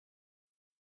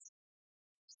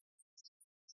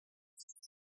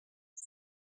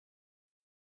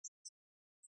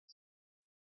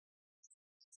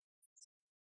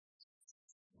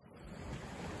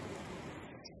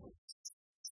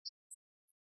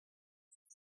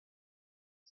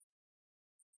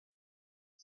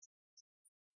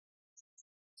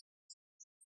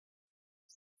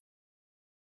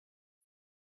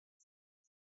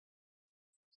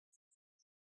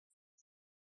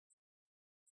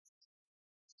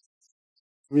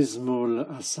Mizmor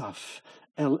Asaf,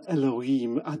 El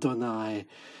Elohim Adonai,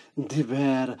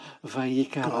 Diber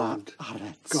Vayikara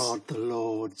Aretz. God the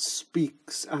Lord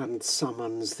speaks and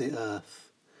summons the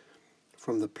earth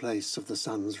from the place of the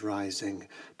sun's rising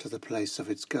to the place of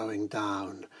its going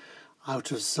down.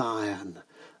 Out of Zion,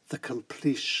 the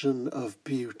completion of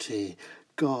beauty,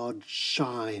 God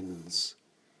shines.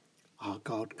 Our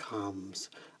God comes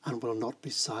and will not be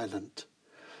silent.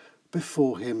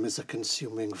 Before him is a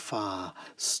consuming fire.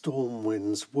 Storm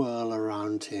winds whirl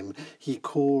around him. He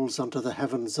calls unto the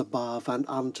heavens above and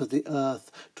unto the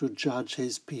earth to judge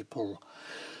his people.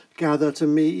 Gather to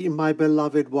me, my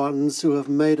beloved ones, who have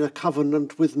made a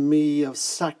covenant with me of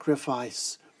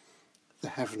sacrifice. The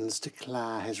heavens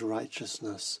declare his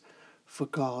righteousness, for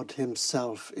God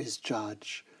himself is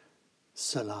judge.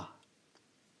 Selah.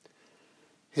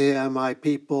 Hear, my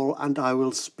people, and I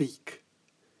will speak.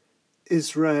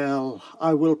 Israel,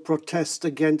 I will protest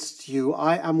against you.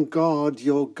 I am God,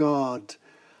 your God.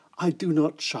 I do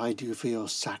not chide you for your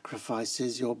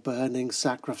sacrifices. Your burning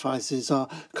sacrifices are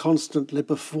constantly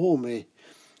before me.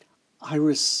 I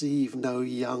receive no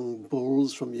young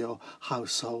bulls from your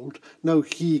household, no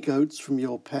he-goats from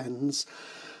your pens.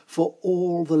 For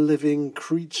all the living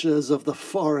creatures of the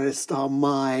forest are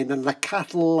mine, and the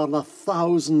cattle on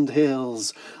 1,000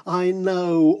 hills. I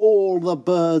know all the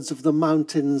birds of the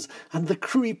mountains, and the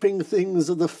creeping things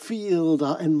of the field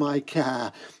are in my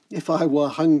care. If I were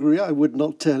hungry, I would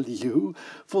not tell you,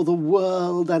 for the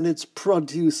world and its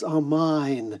produce are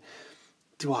mine.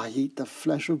 Do I eat the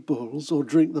flesh of bulls, or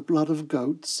drink the blood of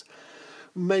goats?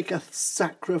 Make a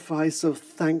sacrifice of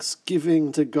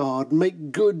thanksgiving to God.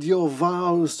 Make good your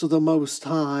vows to the Most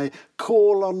High.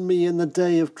 Call on me in the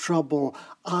day of trouble.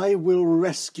 I will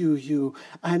rescue you,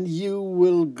 and you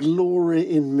will glory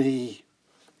in me.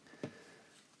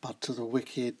 But to the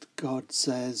wicked, God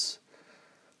says,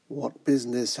 what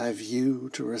business have you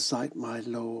to recite my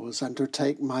laws and to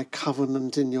take my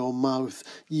covenant in your mouth,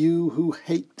 you who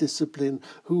hate discipline,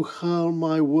 who hurl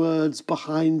my words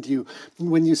behind you?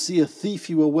 When you see a thief,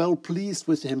 you are well pleased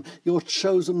with him. Your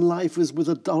chosen life is with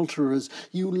adulterers.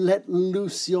 You let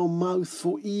loose your mouth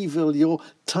for evil. Your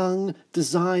tongue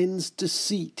designs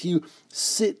deceit. You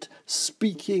sit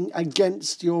speaking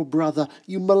against your brother.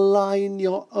 You malign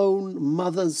your own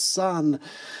mother's son.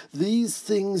 These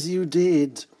things you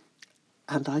did,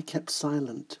 and I kept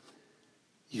silent.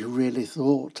 You really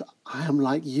thought I am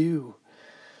like you.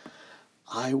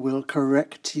 I will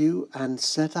correct you and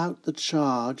set out the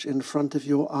charge in front of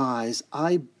your eyes.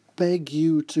 I beg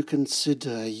you to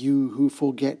consider, you who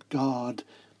forget God,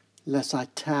 lest I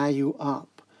tear you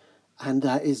up, and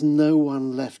there is no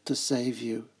one left to save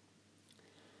you.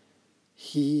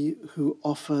 He who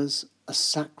offers a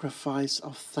sacrifice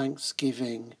of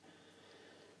thanksgiving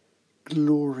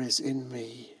glories in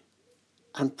me,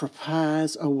 and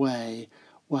prepares a way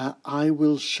where I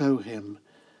will show him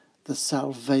the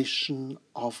salvation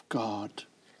of God.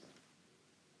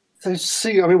 So,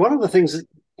 Sue, I mean, one of the things that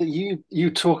you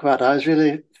talk about, I was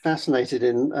really fascinated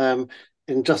in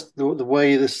just the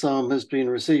way this psalm has been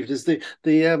received, is the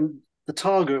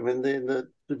Targum in the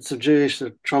Jewish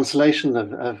translation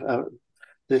of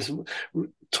this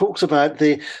talks about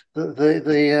the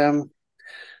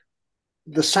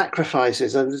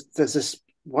sacrifices, and there's this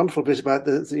wonderful bit about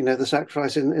the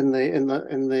sacrifice in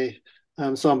the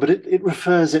psalm, but it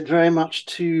refers it very much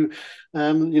to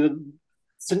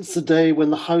since the day when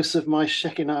the house of my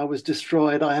Shekinah was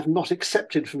destroyed, I have not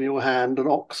accepted from your hand an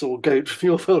ox or goat from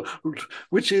your fold,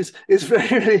 which is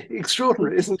very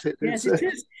extraordinary, isn't it? Yes, it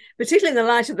is. Particularly in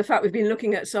the light of the fact we've been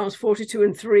looking at Psalms 42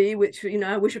 and 3, which,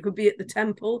 I wish I could be at the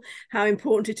temple, how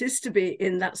important it is to be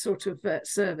in that sort of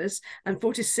service, and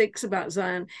 46 about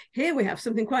Zion. Here we have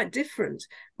something quite different,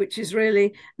 which is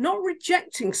really not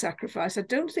rejecting sacrifice. I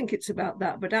don't think it's about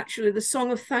that, but actually the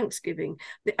song of thanksgiving,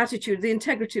 the attitude, the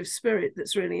integrity of spirit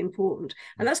that's really important.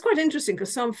 And that's quite interesting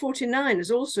because Psalm 49 has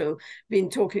also been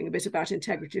talking a bit about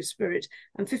integrity of spirit,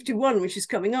 and 51, which is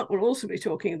coming up, will also be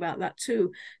talking about that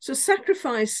too. So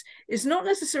sacrifice is not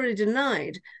necessarily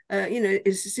denied,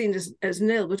 is seen as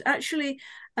nil, but actually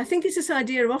I think it's this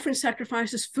idea of offering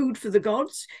sacrifice as food for the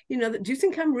gods. Do you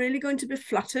think I'm really going to be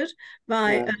flattered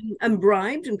by and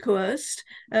bribed and coerced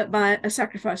by a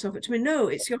sacrifice offered to me? No,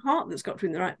 it's your heart that's got to be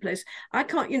in the right place. I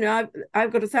can't,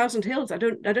 I've got 1,000 hills. I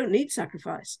don't need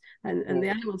sacrifice, and the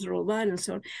animals are all mine and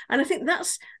so on. And I think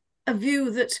that's a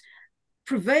view that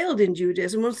prevailed in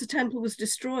Judaism once the temple was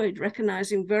destroyed,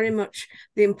 recognizing very much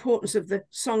the importance of the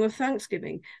song of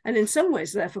thanksgiving, and in some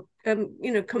ways, therefore,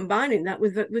 combining that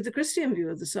with the Christian view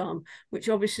of the psalm, which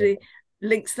obviously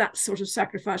links that sort of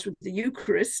sacrifice with the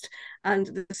Eucharist and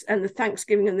the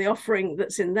thanksgiving and the offering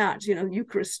that's in that,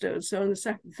 Eucharist and so on,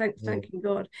 the thanking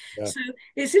God. Yeah. So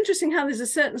it's interesting how there's a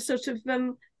certain sort of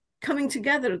coming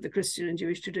together of the Christian and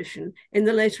Jewish tradition in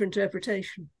the later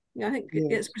interpretation. I think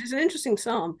it's an interesting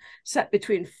psalm set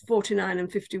between 49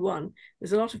 and 51.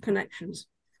 There's a lot of connections.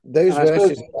 Those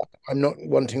verses, I'm not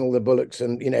wanting all the bullocks,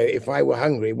 and if I were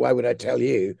hungry, why would I tell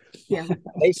you? Yeah,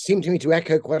 they seem to me to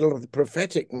echo quite a lot of the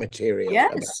prophetic material.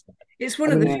 Yes, it's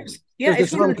one of the few. Yeah, the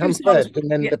psalm comes first, and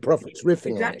then the prophet's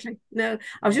riffing exactly. on it. No,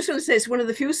 I was just going to say it's one of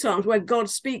the few psalms where God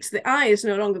speaks. The I is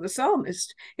no longer the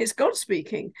psalmist; it's God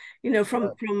speaking.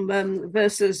 From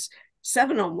verses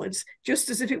 7 onwards, just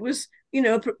as if it was,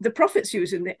 the prophets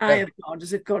using the eye of God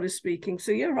as if God is speaking.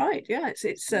 So you're right. Yeah,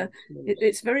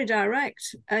 it's very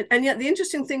direct. And yet the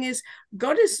interesting thing is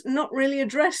God is not really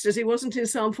addressed as he wasn't in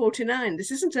Psalm 49. This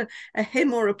isn't a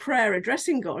hymn or a prayer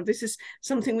addressing God. This is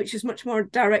something which is much more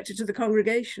directed to the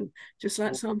congregation, just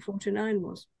like Psalm 49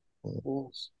 was.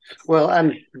 Well,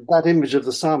 and that image of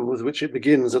the psalm with which it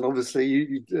begins, and obviously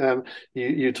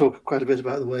you talk quite a bit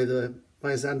about the way the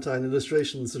Byzantine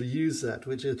illustrations sort of use that,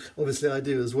 which is obviously I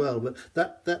do as well, but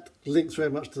that links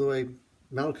very much to the way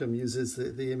Malcolm uses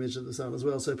the image of the sun as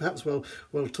well. So perhaps we'll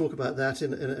talk about that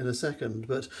in a second.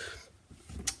 But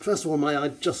first of all, may I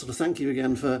just sort of thank you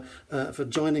again for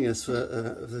joining us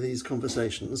for these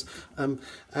conversations.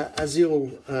 As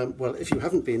you'll if you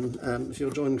haven't been, if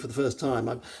you're joining for the first time,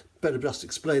 I better just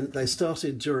explain that they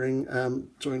started during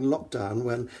lockdown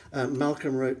when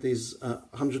Malcolm wrote these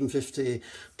 150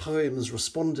 poems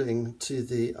responding to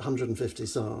the 150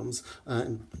 Psalms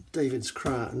in David's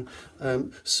Crown.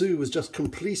 Sue was just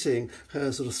completing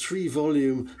her sort of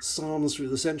 3-volume Psalms through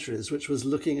the centuries, which was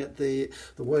looking at the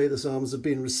way the Psalms have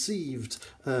been received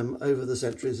over the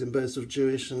centuries in both sort of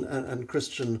Jewish and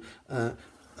Christian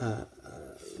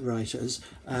writers,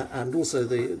 and also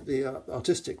the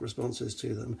artistic responses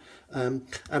to them.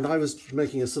 And I was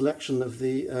making a selection of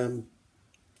the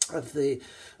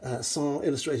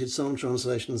illustrated psalm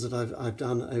translations that I've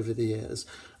done over the years.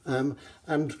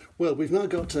 And well, we've now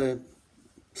got to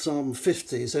Psalm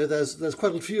 50, so there's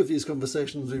quite a few of these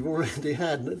conversations we've already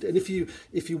had. And if you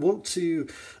want to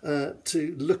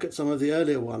look at some of the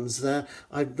earlier ones, there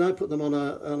I've now put them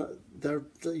on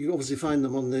you obviously find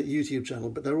them on the YouTube channel,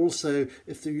 but they're also,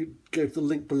 if you go to the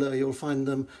link below, you'll find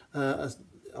them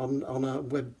on our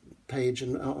web page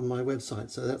and on my website.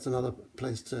 So that's another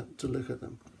place to look at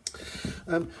them.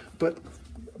 But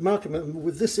Malcolm,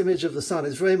 with this image of the sun,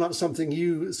 it's very much something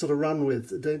you sort of run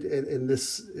with in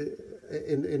this.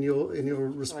 In your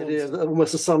response, idea,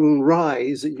 almost a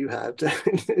sunrise that you had.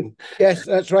 Yes,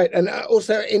 that's right. And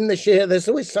also in the share, there's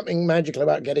always something magical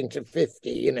about getting to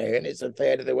 50, and it's a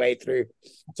third of the way through.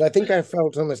 So I think I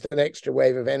felt almost an extra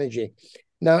wave of energy.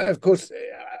 Now, of course,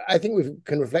 I think we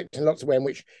can reflect in lots of ways in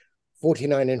which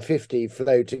 49 and 50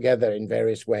 flow together in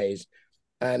various ways.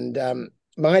 And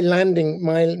my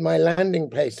landing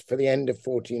place for the end of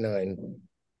 49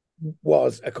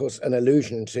 was, of course, an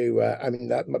allusion to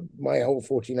that my whole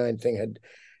 49 thing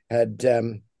had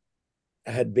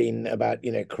been about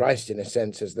Christ in a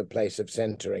sense as the place of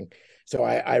centering. So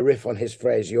I riff on his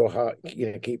phrase, your heart,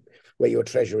 keep where your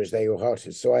treasure is, there your heart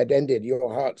is. So I'd ended,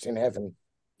 your heart's in heaven,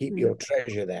 keep your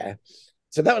treasure there.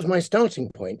 So that was my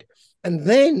starting point. And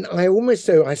then I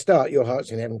start, your heart's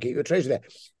in heaven, keep your treasure there.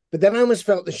 But then I almost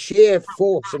felt the sheer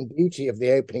force and beauty of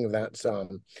the opening of that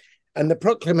psalm and the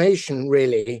proclamation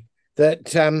really that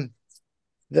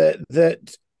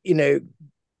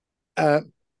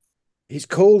he's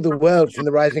called the world from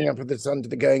the rising up of the sun to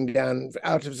the going down.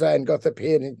 Out of Zion doth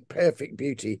appear in perfect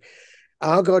beauty.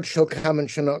 Our God shall come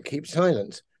and shall not keep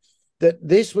silence. That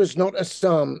this was not a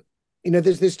psalm.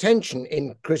 There's this tension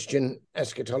in Christian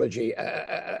eschatology,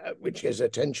 which is a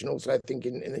tension also, I think,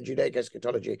 in the Judaic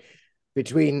eschatology,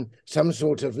 between some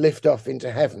sort of lift off into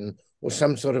heaven or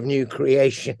some sort of new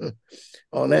creation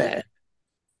on earth.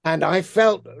 And I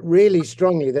felt really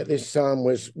strongly that this psalm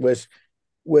was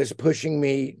pushing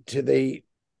me to the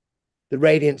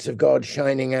radiance of God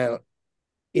shining out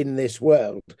in this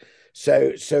world.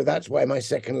 So that's why my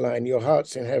second line, your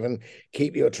heart's in heaven,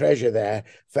 keep your treasure there,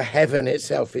 for heaven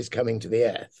itself is coming to the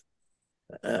earth.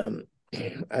 The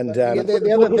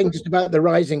other thing just about the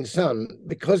rising sun,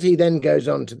 because he then goes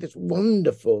on to this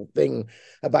wonderful thing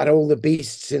about all the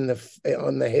beasts on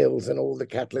the hills and all the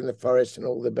cattle in the forest and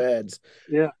all the birds.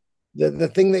 Yeah. The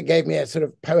thing that gave me a sort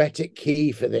of poetic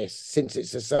key for this, since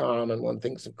it's a psalm and one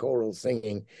thinks of choral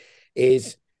singing,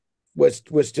 was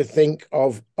to think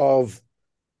of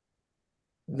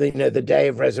the day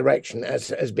of resurrection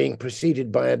as being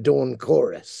preceded by a dawn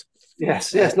chorus.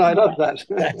 Yes, yes, no, I love that.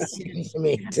 That seems to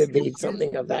me to be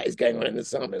something of that is going on in the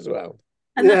psalm as well.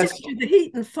 And that Yes. is the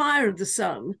heat and fire of the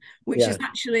sun, which is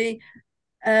actually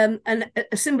a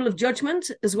symbol of judgment,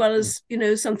 as well as, you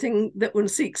know, something that one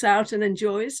seeks out and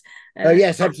enjoys. Oh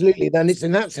yes, absolutely. Then it's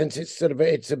in that sense, it's sort of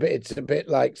it's a bit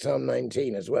like Psalm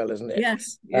 19 as well, isn't it?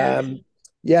 Yes. Yeah.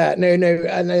 Yeah. No.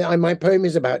 And my poem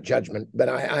is about judgment, but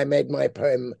I made my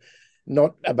poem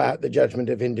not about the judgment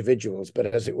of individuals, but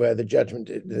as it were,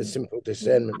 the simple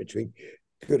discernment between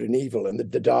good and evil, and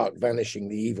the dark vanishing,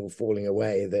 the evil falling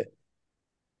away, the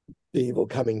evil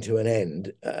coming to an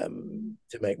end,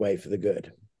 to make way for the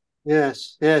good.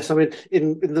 Yes, yes. I mean,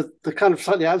 in the kind of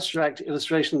slightly abstract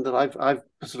illustration that I've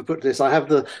sort of put to this, I have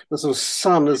the sort of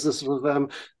sun as the sort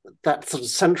of that sort of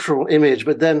central image,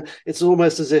 but then it's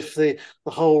almost as if the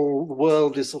whole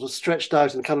world is sort of stretched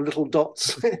out in kind of little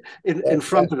dots in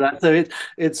front of that. So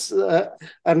it's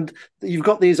and you've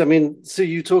got these. I mean, so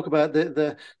you talk about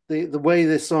the way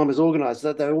this psalm is organized,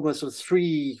 that there are almost sort of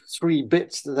three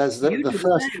bits. There's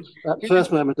the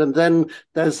first moment, and then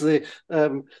there's the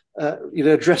you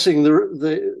know, addressing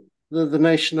the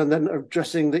nation, and then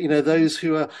addressing the, you know, those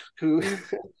who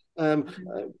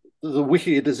the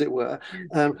wicked, as it were.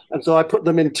 And so I put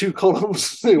them in two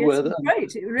columns.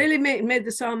 Great. It really made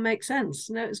the psalm make sense.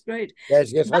 No, it's great.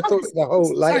 Yes. I thought the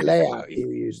whole layout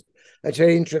you used, it's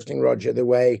very interesting, Roger, the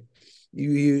way you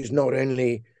use not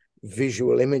only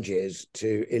visual images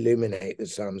to illuminate the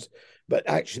psalms, but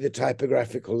actually the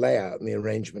typographical layout and the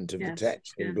arrangement of the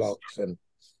text in blocks. And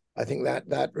I think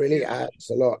that really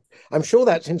adds a lot. I'm sure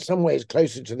that's in some ways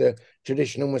closer to the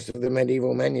tradition almost of the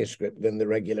medieval manuscript than the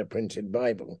regular printed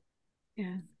Bible.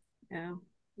 Yeah.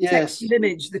 Yes. Text and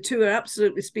image, the two are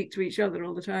absolutely speak to each other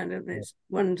all the time, don't they?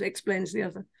 One explains the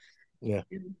other. Yeah.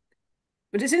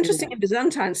 But it's interesting in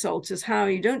Byzantine psalters how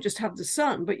you don't just have the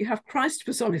sun, but you have Christ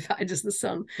personified as the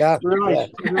sun. Yeah,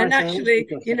 right. And actually,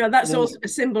 you know, that's also a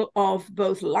symbol of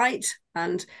both light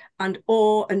and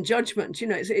awe and judgment. You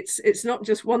know, it's not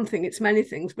just one thing, it's many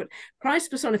things. But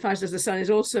Christ personified as the sun is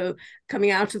also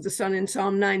coming out of the sun in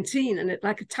Psalm 19, and it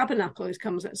like a tabernacle, it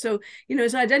comes out. So, you know,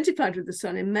 it's identified with the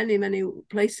sun in many, many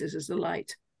places as the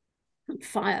light and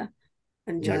fire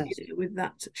and judgment, with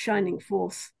that shining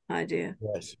forth idea.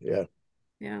 Yes, yeah.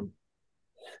 Yeah.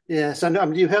 Yes,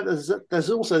 and you have there's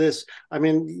also this. I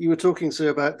mean, you were talking, Sue,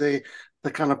 about the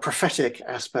kind of prophetic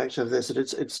aspect of this. That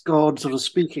it's God sort of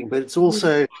speaking, but it's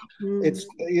also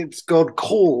it's God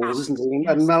calls, isn't it?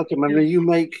 And Malcolm, I mean, you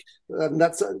make, and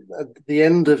that's at the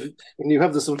end of, and you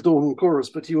have the sort of dawn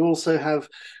chorus, but you also have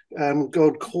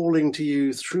God calling to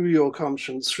you through your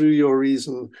conscience, through your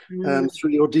reason,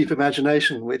 through your deep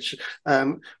imagination, which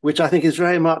I think is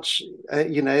very much,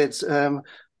 you know, it's.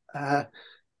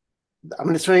 I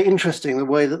mean, it's very interesting the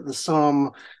way that the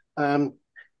psalm, I mean,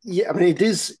 it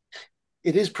is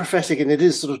prophetic, and it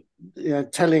is sort of, you know,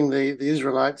 telling the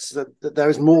Israelites that there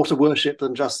is more to worship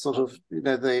than just sort of, you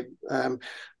know, the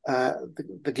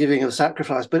giving of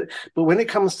sacrifice. But when it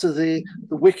comes to the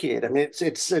wicked, I mean,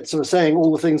 it's sort of saying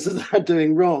all the things that they're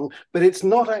doing wrong, but it's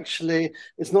not a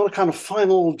kind of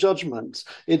final judgment.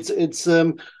 It's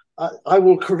I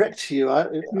will correct you. I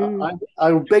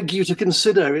will beg you to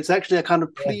consider. It's actually a kind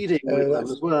of pleading with them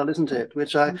as well, isn't it?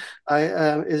 Which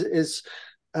is.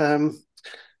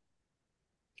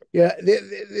 Yeah.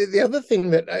 The other thing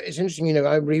that is interesting, you know,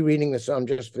 I'm rereading the psalm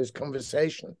just for this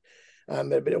conversation,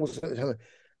 but also at the time,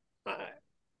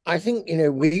 I think, you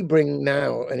know, we bring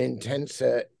now an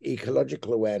intenser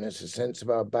ecological awareness, a sense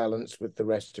of our balance with the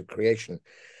rest of creation.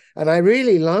 And I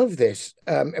really love this.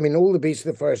 I mean, all the beasts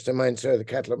of the forest are mine, so the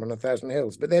cattle upon 1,000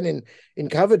 hills. But then in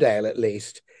Coverdale, at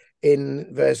least,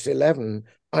 in verse 11,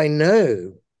 I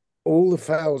know all the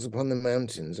fowls upon the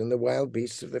mountains and the wild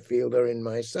beasts of the field are in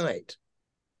my sight.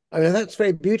 I mean, that's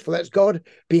very beautiful. That's God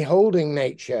beholding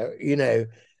nature, you know,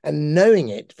 and knowing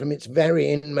it from its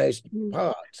very inmost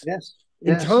parts. Yes.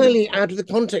 Entirely out of the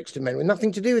context of men, with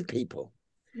nothing to do with people.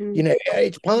 You know,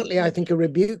 it's partly, I think, a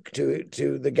rebuke to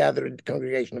the gathered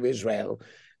congregation of Israel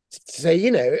to say, you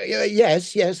know,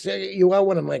 yes, you are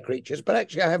one of my creatures, but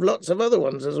actually I have lots of other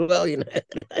ones as well, you know.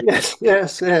 Yes.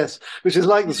 Which is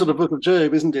like the sort of book of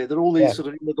Job, isn't it? That all these sort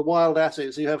of, you know, the wild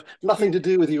asses who have nothing to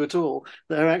do with you at all,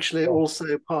 they're actually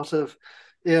also part of,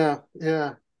 yeah.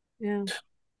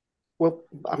 Well,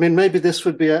 I mean, maybe this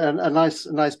would be a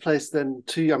nice place then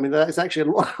to. I mean, there's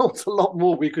actually a lot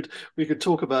more we could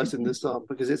talk about in this psalm,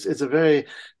 because it's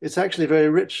actually a very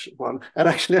rich one. And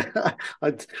actually,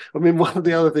 I mean, one of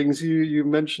the other things you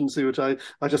mentioned, Sue, which I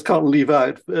just can't leave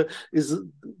out, is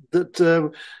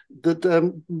that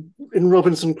in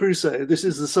Robinson Crusoe, this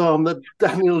is the psalm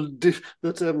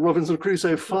that Robinson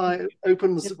Crusoe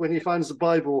opens when he finds the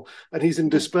Bible and he's in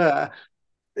despair.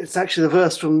 It's actually a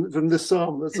verse from this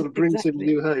psalm that sort of brings him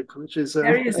new hope, which is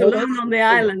there he is alone on the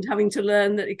island, having to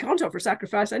learn that he can't offer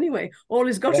sacrifice anyway. All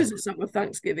he's got is a song of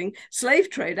thanksgiving. Slave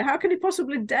trader, how can he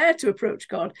possibly dare to approach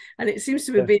God? And it seems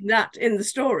to have been that in the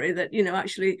story that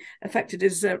actually affected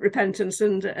his repentance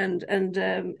and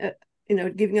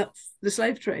giving up the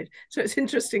slave trade. So it's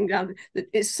interesting that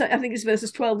I think it's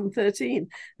verses 12 and 13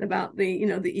 about the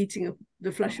eating of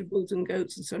the flesh of bulls and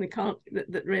goats and so on. He can't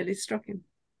that really struck him.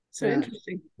 So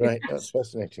interesting. Right, that's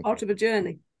fascinating. Part of a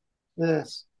journey.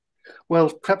 Yes. Well,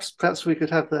 perhaps we could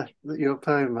have your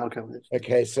poem, Malcolm.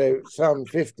 Okay, so Psalm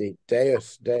 50,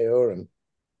 Deus Deorum.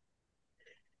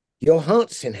 Your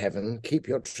hearts in heaven, keep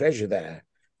your treasure there,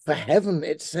 for heaven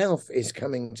itself is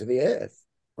coming to the earth.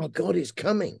 Our God is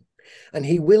coming, and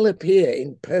he will appear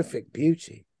in perfect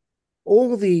beauty.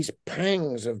 All these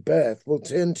pangs of birth will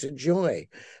turn to joy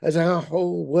as our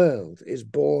whole world is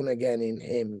born again in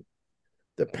him.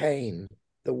 The pain,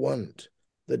 the want,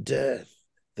 the dearth,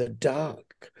 the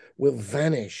dark will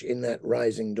vanish in that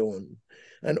rising dawn,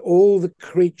 and all the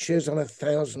creatures on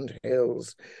 1,000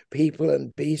 hills, people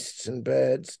and beasts and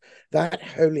birds, that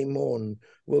holy morn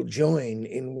will join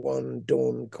in one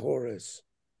dawn chorus.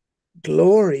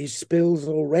 Glory spills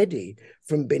already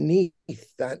from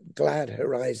beneath that glad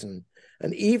horizon,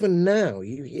 and even now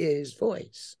you hear his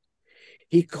voice.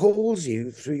 He calls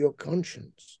you through your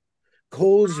conscience,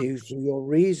 calls you through your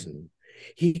reason.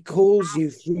 He calls you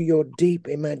through your deep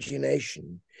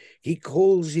imagination. He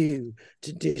calls you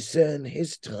to discern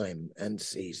his time and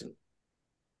season.